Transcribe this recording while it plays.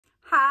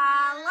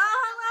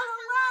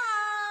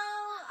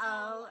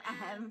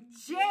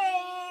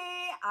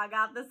I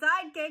got the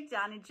sidekick,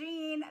 John and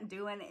Jean,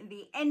 doing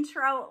the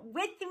intro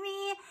with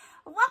me.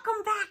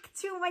 Welcome back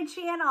to my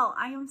channel.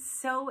 I am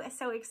so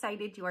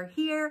excited you are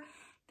here.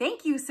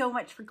 Thank you so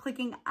much for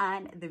clicking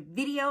on the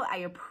video. I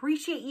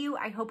appreciate you.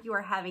 I hope you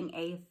are having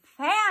a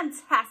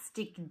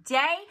fantastic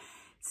day.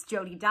 It's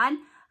Jody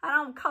Dunn, and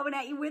I'm coming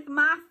at you with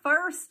my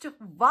first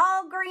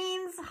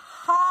Walgreens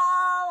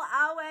haul.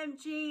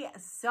 OMG,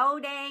 so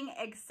dang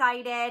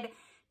excited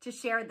to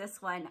share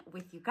this one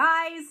with you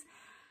guys.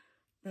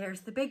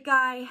 There's the big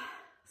guy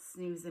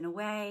snoozing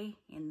away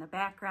in the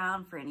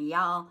background. For any of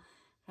y'all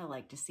that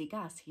like to see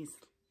Gus,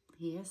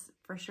 he is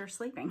for sure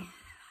sleeping.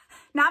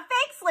 Not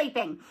fake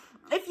sleeping.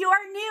 If you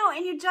are new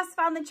and you just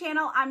found the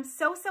channel, I'm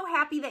so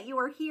happy that you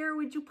are here.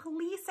 Would you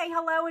please say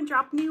hello and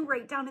drop new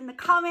right down in the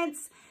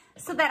comments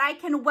so that I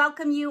can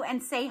welcome you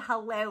and say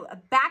hello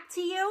back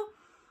to you.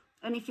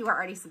 And if you are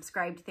already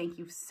subscribed, thank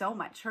you so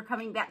much for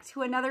coming back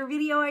to another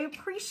video. I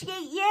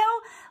appreciate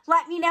you.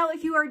 Let me know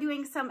if you are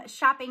doing some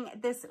shopping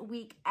this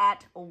week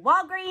at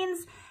Walgreens,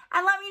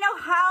 and let me know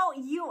how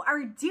you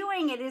are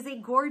doing. It is a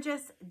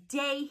gorgeous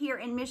day here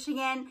in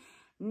Michigan.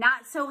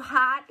 Not so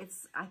hot.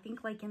 It's, I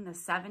think, like in the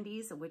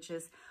 70s, which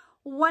is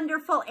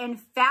wonderful and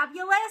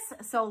fabulous.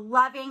 So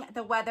loving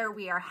the weather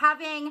we are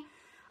having.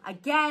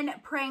 Again,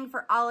 praying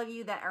for all of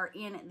you that are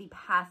in the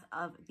path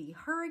of the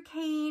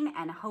hurricane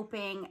and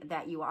hoping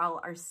that you all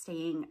are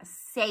staying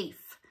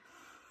safe.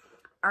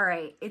 All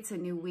right, it's a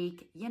new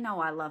week. You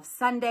know I love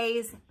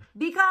Sundays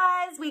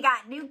because we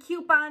got new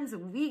coupons.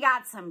 We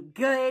got some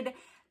good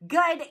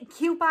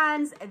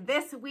coupons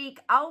this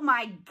week. Oh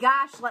my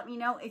gosh, let me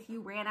know if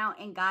you ran out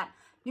and got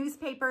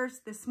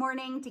newspapers this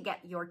morning to get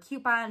your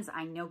coupons.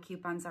 I know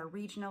coupons are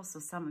regional, so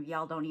some of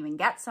y'all don't even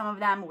get some of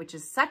them, which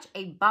is such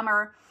a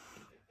bummer.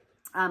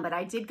 But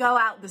I did go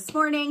out this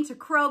morning to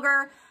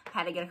Kroger,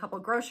 had to get a couple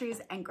of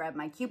groceries and grab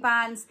my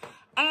coupons,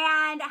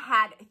 and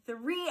had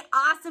 3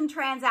 awesome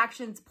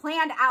transactions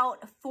planned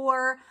out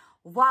for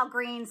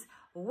Walgreens,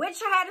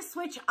 which I had to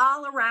switch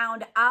all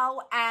around.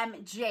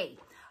 OMG.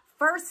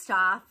 First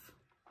off,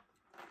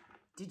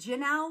 did you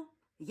know?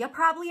 You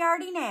probably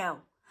already know.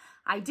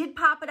 I did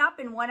pop it up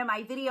in one of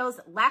my videos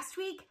last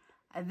week.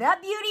 The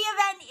beauty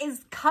event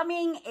is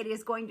coming. It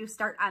is going to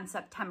start on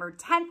September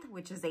 10th,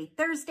 which is a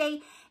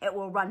Thursday. It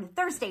will run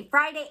Thursday,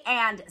 Friday,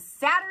 and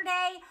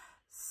Saturday.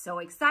 So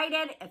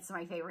excited. It's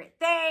my favorite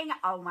thing.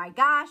 Oh my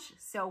gosh.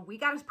 So we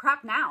got to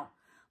prep now.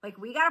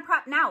 We got to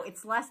prep now.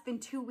 It's less than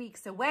 2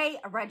 weeks away.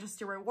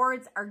 Register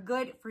rewards are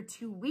good for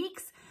 2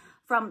 weeks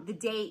from the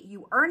day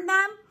you earn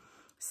them.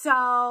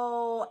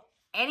 So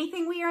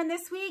anything we earn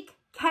this week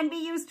can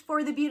be used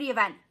for the beauty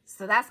event.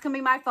 So that's going to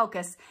be my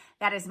focus.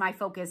 That is my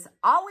focus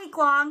all week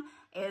long,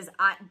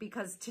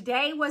 because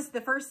today was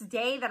the first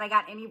day that I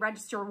got any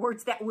register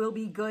rewards that will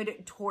be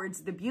good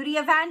towards the beauty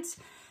event.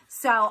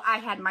 So I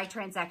had my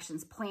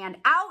transactions planned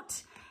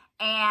out,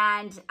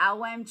 and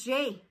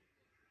OMG,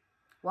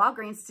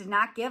 Walgreens did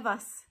not give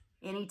us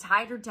any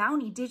Tide or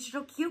Downy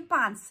digital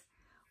coupons.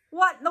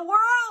 What in the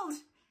world?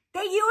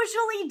 They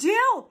usually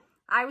do.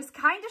 I was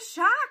kind of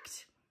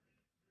shocked.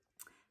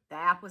 The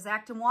app was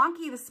acting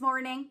wonky this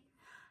morning.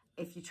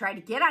 If you try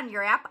to get on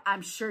your app,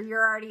 I'm sure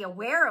you're already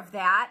aware of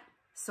that.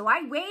 So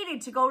I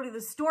waited to go to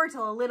the store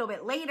till a little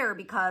bit later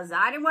because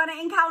I didn't want to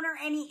encounter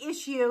any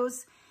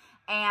issues.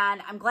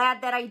 And I'm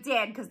glad that I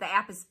did because the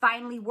app is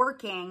finally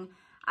working.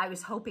 I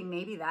was hoping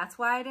maybe that's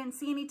why I didn't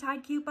see any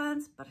Tide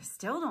coupons, but I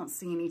still don't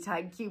see any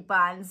Tide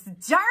coupons.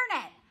 Darn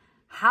it!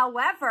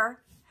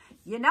 However,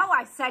 you know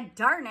I said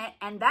darn it,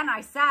 and then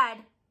I said,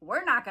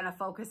 we're not going to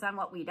focus on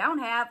what we don't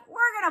have.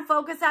 We're going to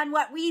focus on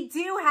what we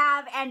do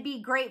have and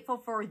be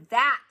grateful for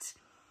that.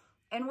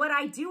 And what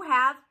I do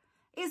have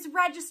is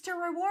register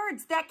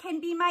rewards that can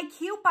be my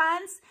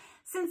coupons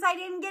since I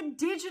didn't get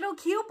digital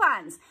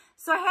coupons.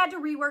 So I had to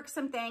rework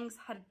some things,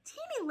 had a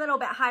teeny little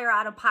bit higher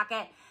out of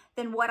pocket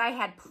than what I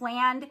had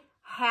planned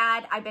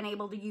had I been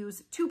able to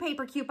use 2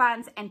 paper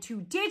coupons and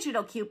 2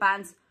 digital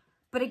coupons.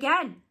 But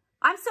again,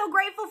 I'm so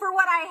grateful for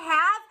what I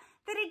have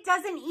that it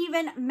doesn't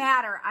even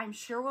matter. I'm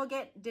sure we'll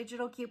get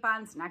digital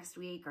coupons next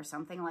week or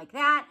something like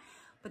that.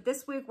 But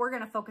this week, we're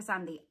going to focus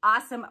on the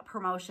awesome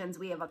promotions.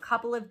 We have a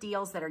couple of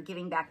deals that are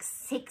giving back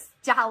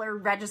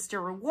 $6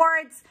 register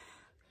rewards.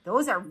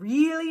 Those are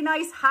really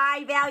nice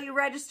high value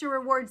register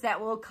rewards that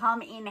will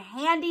come in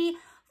handy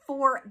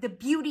for the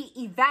beauty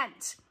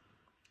event.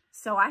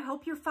 So I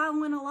hope you're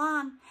following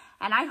along,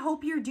 and I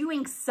hope you're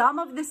doing some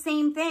of the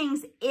same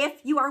things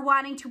if you are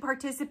wanting to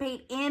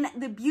participate in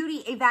the beauty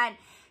event,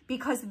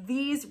 because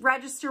these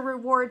register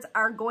rewards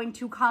are going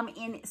to come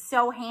in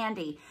so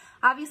handy.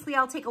 Obviously,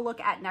 I'll take a look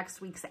at next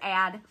week's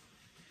ad.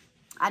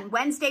 On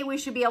Wednesday, we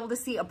should be able to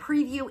see a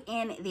preview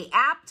in the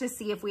app to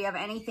see if we have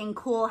anything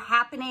cool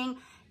happening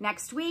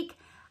next week.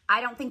 I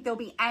don't think there'll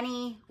be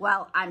any,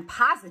 well, I'm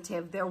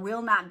positive there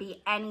will not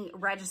be any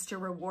register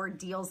reward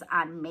deals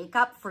on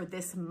makeup for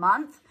this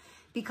month,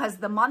 because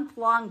the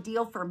month-long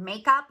deal for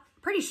makeup,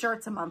 pretty sure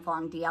it's a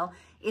month-long deal,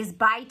 is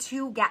buy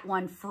 2, get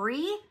 1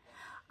 free.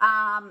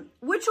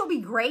 Which will be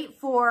great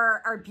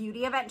for our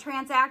beauty event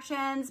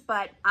transactions,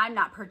 but I'm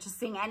not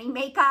purchasing any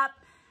makeup.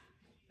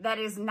 that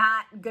is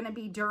not going to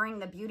be during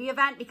the beauty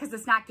event because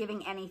it's not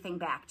giving anything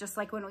back. Just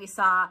like when we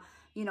saw,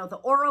 you know, the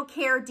oral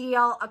care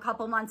deal a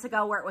couple months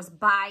ago where it was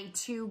buy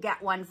two,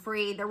 get one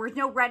free. There was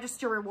no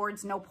register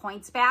rewards, no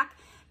points back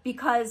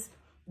because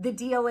the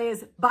deal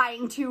is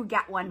buying two,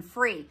 get one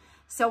free.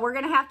 So we're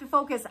going to have to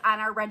focus on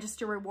our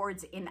register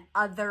rewards in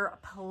other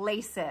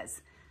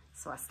places.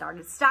 So I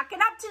started stocking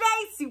up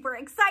today. Super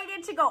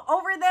excited to go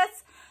over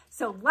this.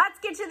 So let's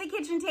get to the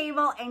kitchen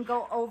table and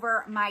go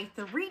over my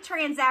 3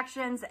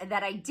 transactions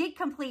that I did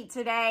complete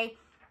today.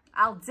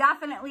 I'll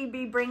definitely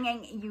be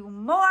bringing you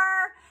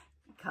more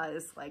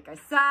because, like I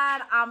said,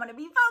 I'm going to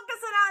be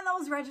focusing on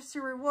those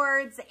register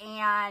rewards,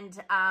 and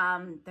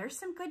there's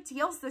some good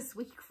deals this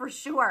week for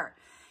sure.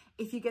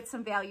 If you get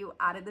some value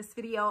out of this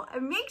video,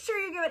 make sure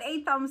you give it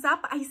a thumbs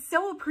up. I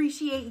so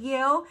appreciate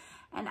you.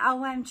 And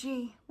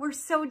OMG, we're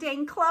so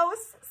dang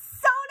close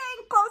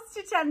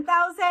to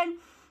 10,000.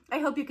 I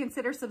hope you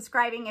consider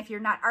subscribing if you're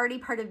not already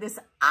part of this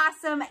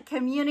awesome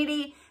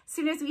community. As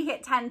soon as we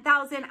hit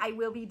 10,000, I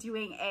will be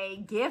doing a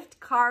gift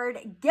card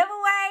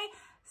giveaway.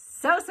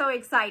 So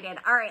excited.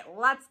 All right,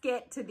 let's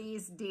get to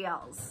these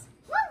deals.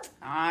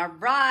 All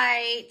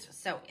right,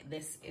 so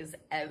this is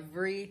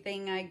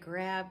everything I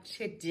grabbed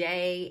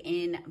today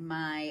in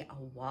my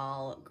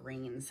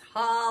Walgreens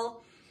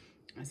haul.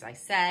 As I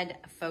said,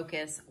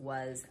 focus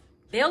was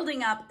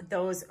building up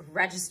those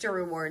register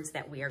rewards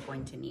that we are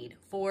going to need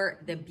for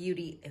the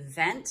beauty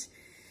event.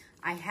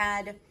 I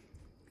had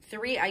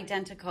 3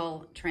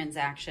 identical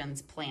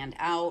transactions planned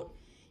out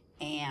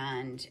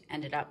and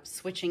ended up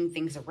switching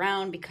things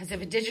around because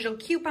of a digital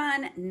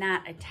coupon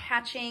not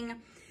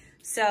attaching.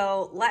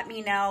 So let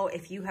me know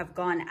if you have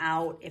gone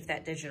out, if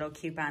that digital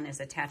coupon is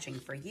attaching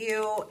for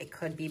you. It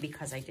could be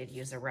because I did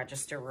use a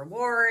register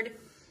reward.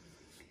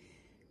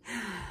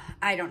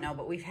 I don't know,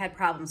 but we've had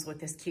problems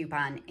with this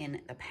coupon in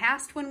the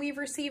past when we've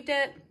received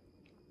it.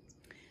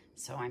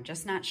 So I'm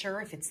just not sure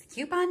if it's the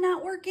coupon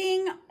not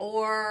working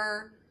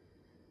or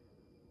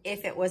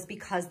if it was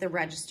because the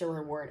register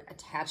reward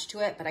attached to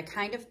it. But I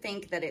kind of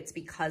think that it's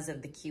because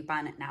of the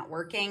coupon not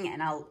working,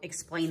 and I'll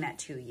explain that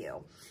to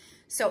you.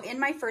 So in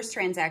my first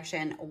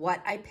transaction,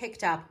 what I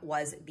picked up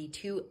was the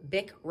 2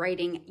 Bic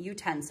writing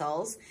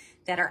utensils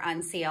that are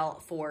on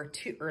sale for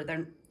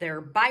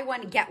they're buy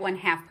one, get one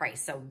half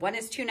price. So one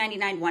is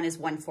 $2.99, one is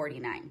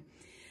 $1.49.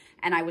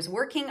 And I was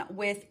working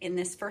with, in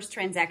this first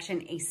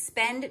transaction, a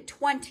spend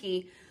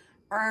 20,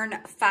 earn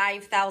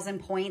 5,000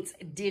 points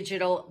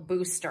digital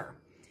booster.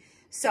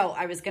 So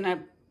I was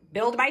gonna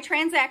build my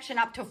transaction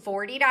up to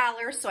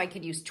 $40 so I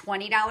could use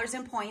 $20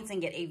 in points and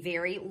get a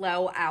very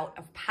low out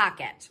of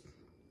pocket.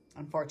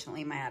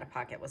 Unfortunately, my out of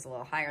pocket was a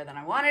little higher than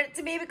I wanted it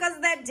to be because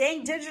of that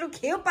dang digital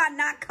coupon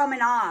not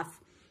coming off.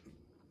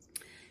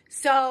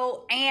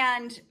 So,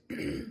 and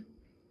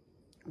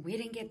we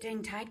didn't get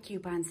dang Tide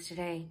coupons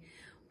today.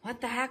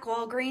 What the heck,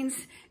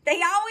 Walgreens?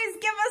 They always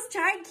give us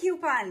Tide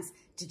coupons.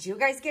 Did you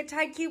guys get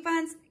Tide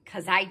coupons?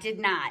 Because I did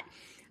not.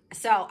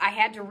 So I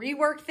had to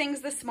rework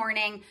things this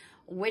morning,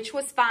 which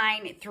was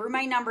fine. It threw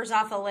my numbers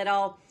off a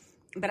little,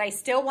 but I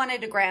still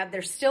wanted to grab.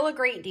 There's still a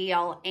great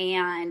deal,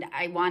 and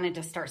I wanted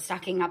to start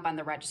stocking up on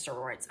the register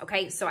rewards.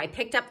 Okay, so I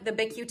picked up the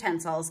Bic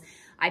utensils.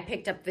 I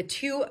picked up the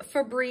 2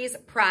 Febreze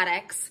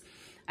products.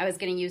 I was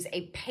going to use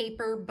a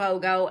paper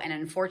BOGO, and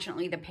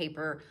unfortunately, the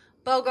paper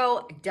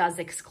BOGO does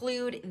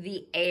exclude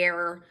the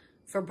Air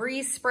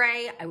Febreze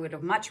spray. I would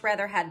have much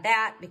rather had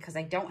that because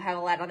I don't have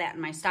a lot of that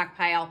in my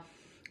stockpile,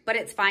 but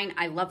it's fine.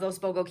 I love those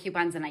BOGO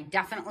coupons, and I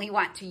definitely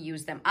want to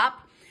use them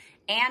up.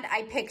 And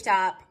I picked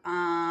up,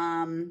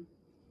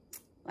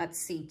 let's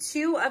see,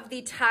 2 of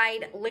the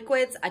Tide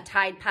liquids, a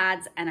Tide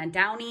Pods and a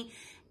Downy.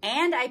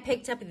 And I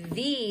picked up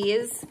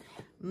these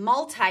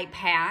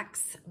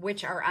multi-packs,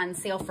 which are on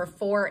sale for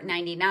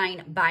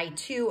 $4.99. Buy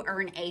 2,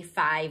 earn a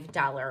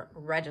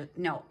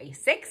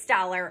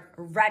 $6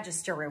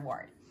 register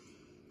reward.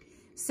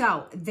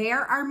 So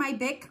there are my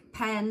Bic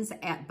pens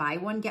at buy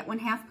one, get one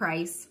half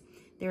price.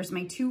 There's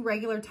my 2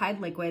 regular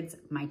Tide liquids,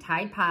 my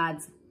Tide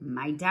Pods,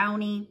 my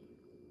Downy,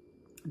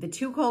 the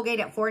 2 Colgate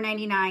at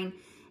 $4.99,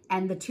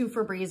 and the 2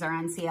 Febreze are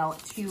on sale,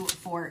 2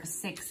 for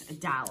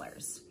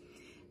 $6.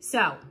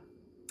 So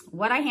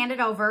what I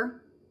handed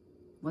over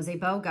was a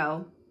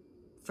BOGO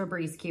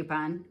Febreze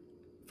coupon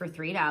for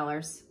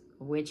 $3,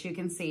 which you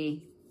can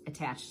see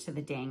attached to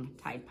the dang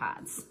Tide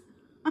Pods.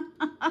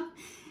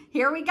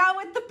 Here we go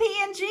with the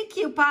P&G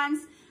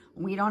coupons.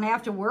 We don't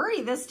have to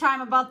worry this time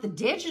about the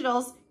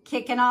digitals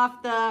kicking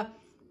off the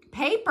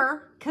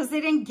paper because they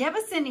didn't give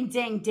us any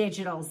dang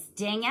digitals.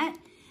 Dang it.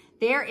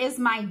 There is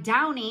my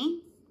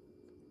Downy,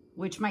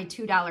 which my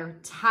 $2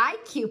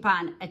 Tide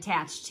coupon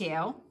attached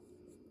to.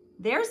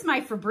 There's my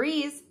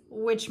Febreze,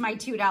 which my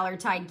 $2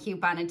 Tide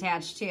coupon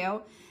attached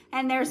to.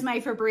 And there's my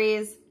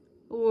Febreze,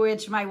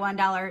 which my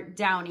 $1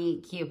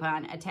 Downy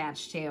coupon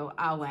attached to.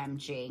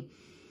 OMG.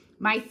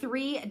 My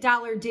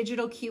 $3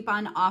 digital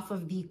coupon off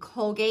of the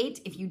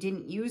Colgate. If you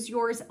didn't use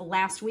yours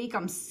last week,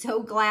 I'm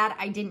so glad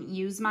I didn't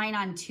use mine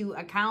on 2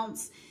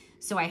 accounts.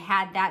 So I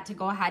had that to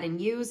go ahead and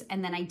use.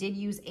 And then I did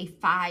use a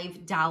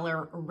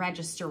 $5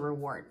 register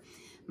reward.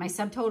 My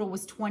subtotal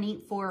was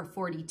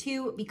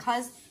 $24.42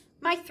 because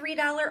my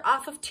 $3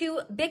 off of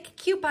 2 BIC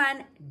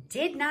coupon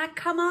did not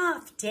come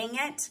off. Dang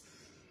it.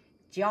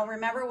 Do y'all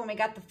remember when we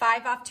got the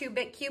 5 off 2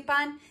 BIC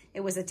coupon? It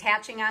was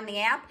attaching on the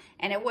app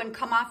and it wouldn't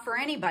come off for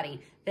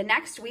anybody. The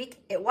next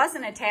week, it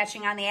wasn't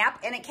attaching on the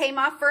app and it came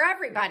off for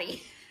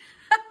everybody.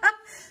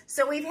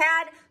 So we've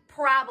had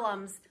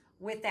problems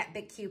with that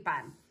BIC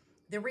coupon.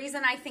 The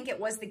reason I think it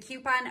was the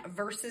coupon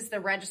versus the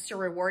register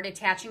reward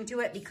attaching to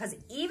it, because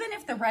even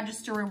if the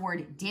register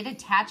reward did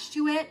attach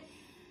to it,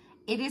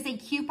 it is a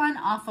coupon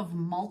off of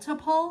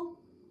multiple.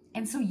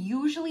 And so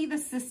usually the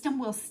system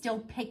will still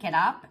pick it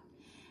up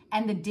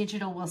and the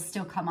digital will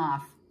still come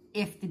off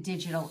if the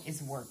digital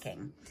is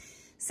working.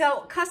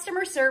 So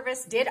customer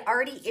service did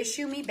already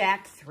issue me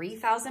back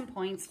 3,000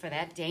 points for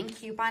that dang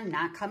coupon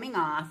not coming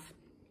off.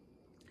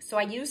 So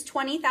I used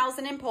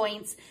 20,000 in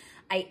points.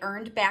 I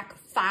earned back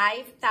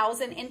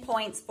 5,000 in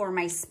points for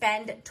my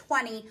spend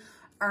 20,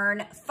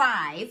 earn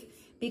 5,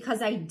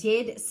 because I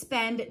did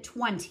spend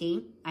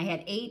 20. I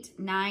had 8,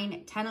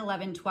 9, 10,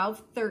 11,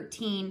 12,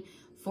 13,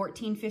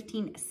 14,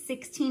 15,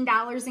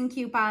 $16 in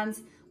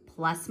coupons,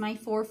 plus my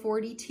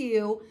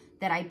 $4.42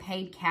 that I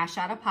paid cash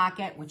out of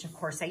pocket, which of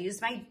course I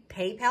used my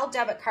PayPal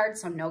debit card,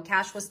 so no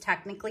cash was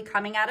technically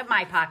coming out of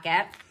my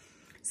pocket.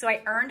 So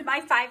I earned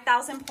my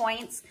 5,000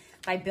 points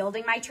by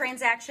building my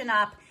transaction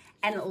up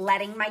and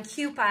letting my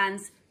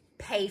coupons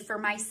pay for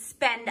my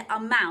spend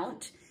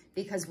amount,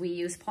 because we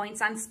use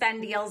points on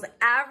spend deals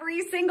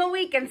every single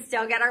week and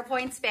still get our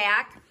points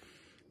back.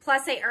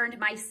 Plus I earned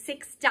my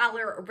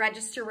 $6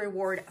 register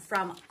reward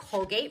from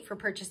Colgate for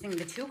purchasing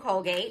the 2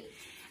 Colgate.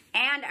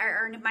 And I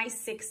earned my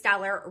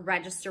 $6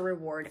 register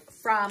reward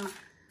from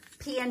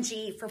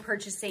P&G for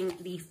purchasing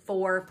the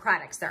 4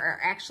 products. There are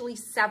actually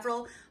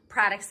several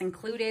products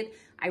included.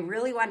 I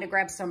really wanted to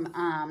grab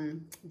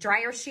some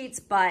dryer sheets,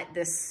 but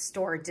this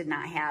store did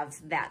not have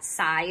that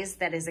size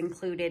that is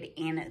included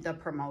in the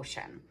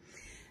promotion.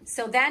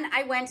 So then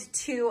I went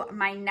to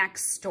my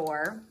next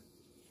store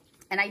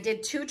and I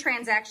did 2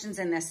 transactions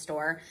in this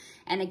store.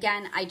 And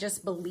again, I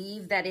just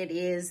believe that it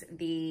is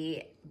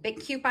the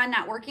BIC coupon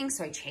not working.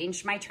 So I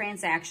changed my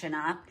transaction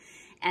up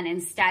and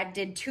instead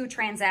did 2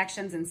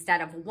 transactions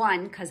instead of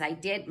 1, because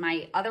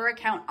my other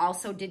account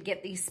also did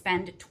get the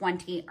spend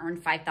 20, earn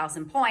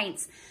 5,000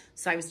 points.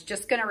 So I was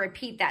just going to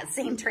repeat that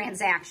same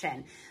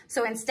transaction.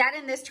 So instead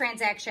in this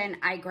transaction,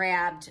 I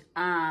grabbed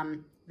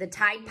the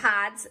Tide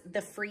Pods,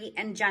 the Free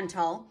and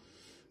Gentle.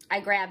 I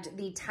grabbed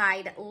the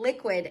Tide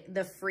Liquid,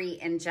 the Free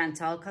and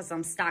Gentle, because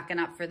I'm stocking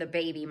up for the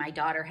baby. My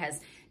daughter has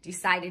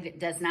decided it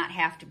does not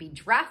have to be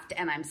dressed,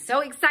 and I'm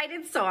so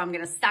excited, so I'm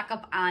going to stock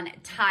up on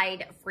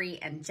Tide Free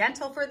and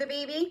Gentle for the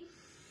baby.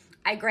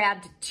 I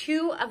grabbed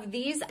 2 of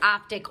these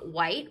Optic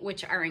White,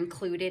 which are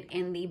included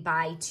in the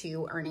buy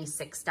 2, earn a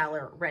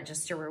 $6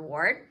 register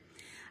reward.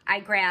 I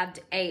grabbed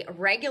a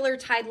regular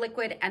Tide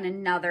Liquid and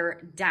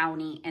another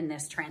Downy in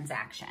this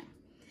transaction.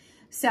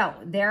 So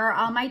there are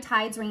all my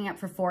Tides ringing up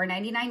for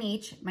 $4.99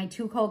 each, my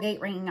 2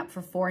 Colgate ringing up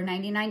for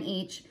 $4.99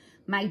 each,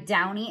 my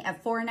Downy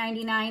at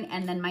 $4.99,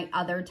 and then my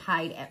other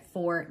Tide at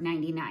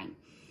 $4.99.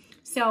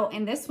 So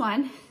in this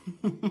one,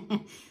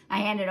 I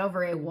handed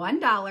over a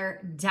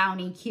 $1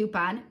 Downy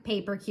coupon,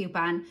 paper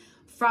coupon,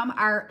 from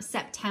our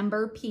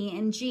September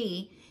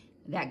P&G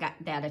that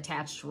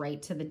attached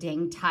right to the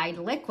dang Tide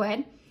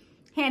Liquid.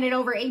 Handed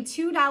over a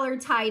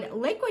 $2 Tide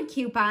Liquid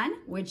coupon,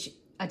 which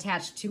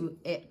attached to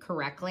it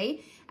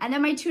correctly. And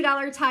then my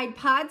 $2 Tide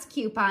Pods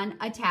coupon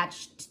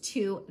attached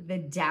to the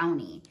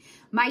Downy.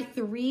 My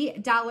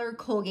 $3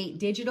 Colgate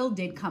Digital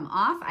did come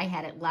off. I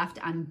had it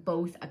left on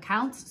both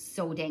accounts.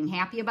 So dang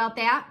happy about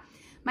that.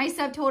 My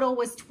subtotal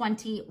was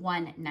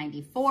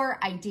 $21.94.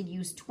 I did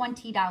use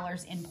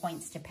 $20 in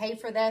points to pay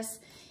for this.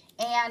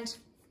 And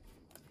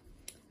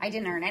I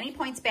didn't earn any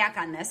points back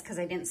on this because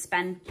I didn't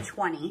spend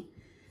 20.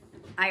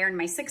 I earned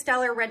my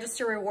 $6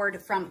 register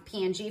reward from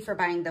P&G for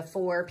buying the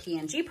 4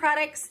 P&G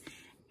products.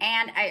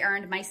 And I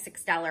earned my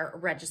 $6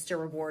 register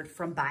reward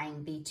from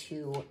buying the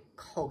 2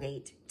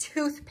 Colgate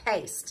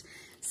toothpaste.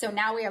 So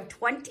now we have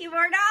 $20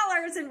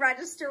 more in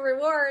register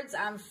rewards.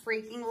 I'm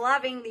freaking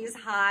loving these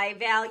high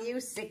value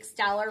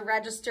 $6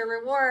 register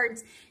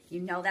rewards.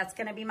 You know that's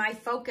gonna be my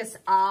focus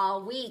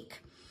all week.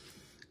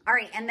 All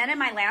right, and then in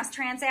my last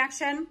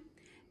transaction,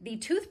 the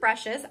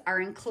toothbrushes are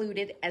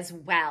included as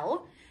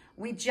well.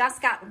 We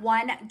just got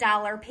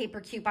 $1 paper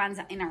coupons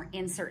in our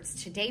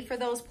inserts today for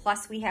those.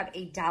 Plus we have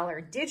a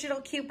 $1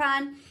 digital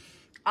coupon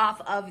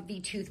off of the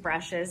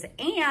toothbrushes,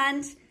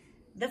 and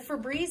the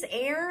Febreze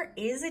Air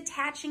is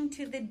attaching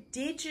to the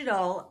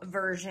digital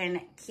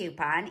version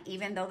coupon,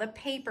 even though the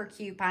paper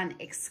coupon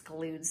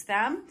excludes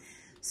them.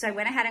 So I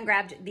went ahead and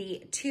grabbed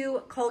the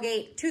 2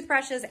 Colgate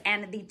toothbrushes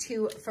and the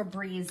 2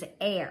 Febreze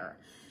Air.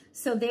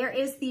 So there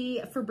is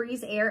the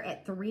Febreze Air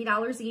at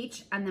 $3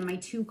 each, and then my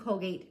 2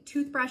 Colgate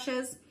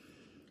toothbrushes.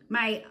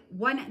 My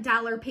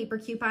 $1 paper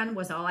coupon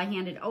was all I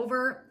handed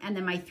over, and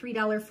then my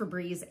 $3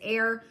 Febreze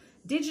Air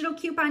digital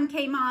coupon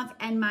came off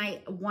and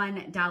my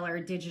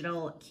 $1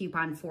 digital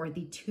coupon for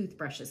the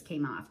toothbrushes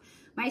came off.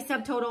 My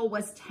subtotal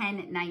was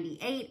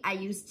 $10.98. I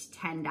used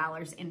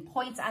 $10 in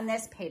points on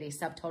this, paid a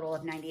subtotal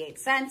of 98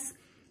 cents.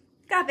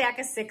 Got back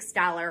a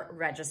 $6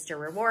 register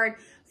reward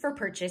for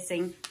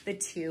purchasing the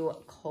 2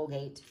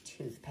 Colgate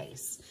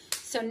toothpaste.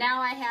 So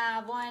now I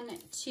have 1,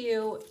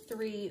 2,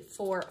 3,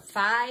 4,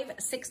 5,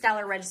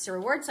 $6 register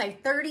rewards. So I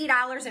have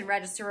 $30 in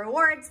register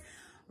rewards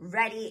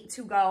ready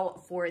to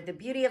go for the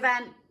beauty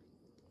event.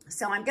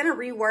 So I'm gonna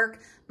rework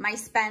my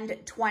spend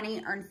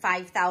 20, earn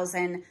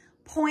 5,000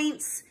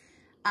 points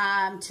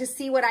to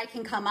see what I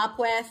can come up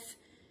with.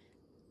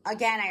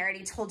 Again, I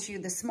already told you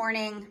this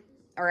morning,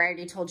 or I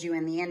already told you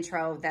in the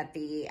intro that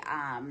the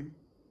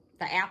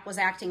app was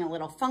acting a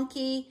little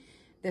funky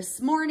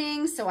this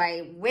morning. So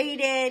I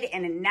waited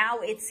and now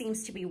it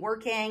seems to be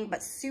working,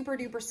 but super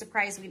duper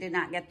surprised we did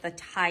not get the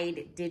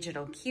Tide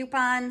digital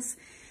coupons.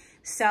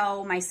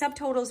 So my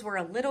subtotals were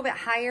a little bit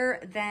higher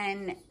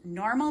than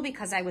normal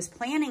because I was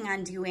planning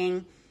on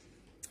doing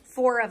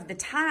 4 of the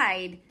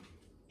Tide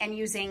and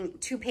using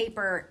 2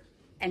 paper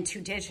and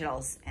 2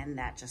 digitals, and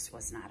that just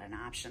was not an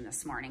option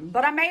this morning.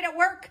 But I made it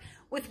work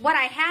with what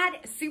I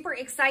had. Super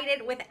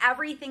excited with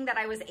everything that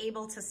I was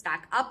able to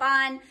stock up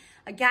on.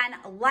 Again,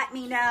 let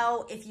me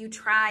know if you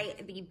try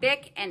the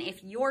BIC and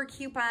if your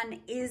coupon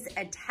is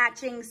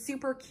attaching.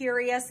 Super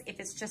curious if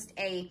it's just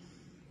a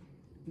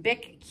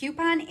BIC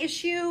coupon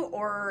issue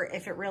or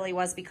if it really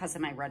was because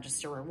of my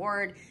register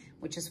reward,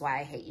 which is why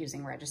I hate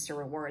using register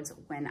rewards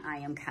when I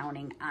am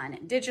counting on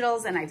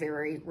digitals, and I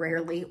very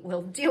rarely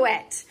will do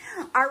it.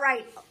 All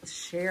right,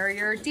 share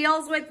your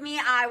deals with me.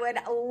 I would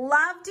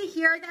love to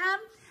hear them.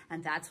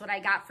 And that's what I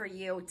got for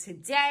you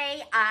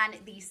today on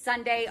the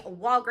Sunday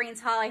Walgreens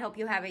haul. I hope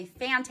you have a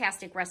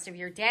fantastic rest of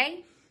your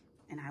day,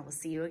 and I will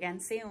see you again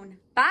soon.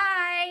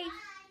 Bye.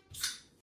 Bye.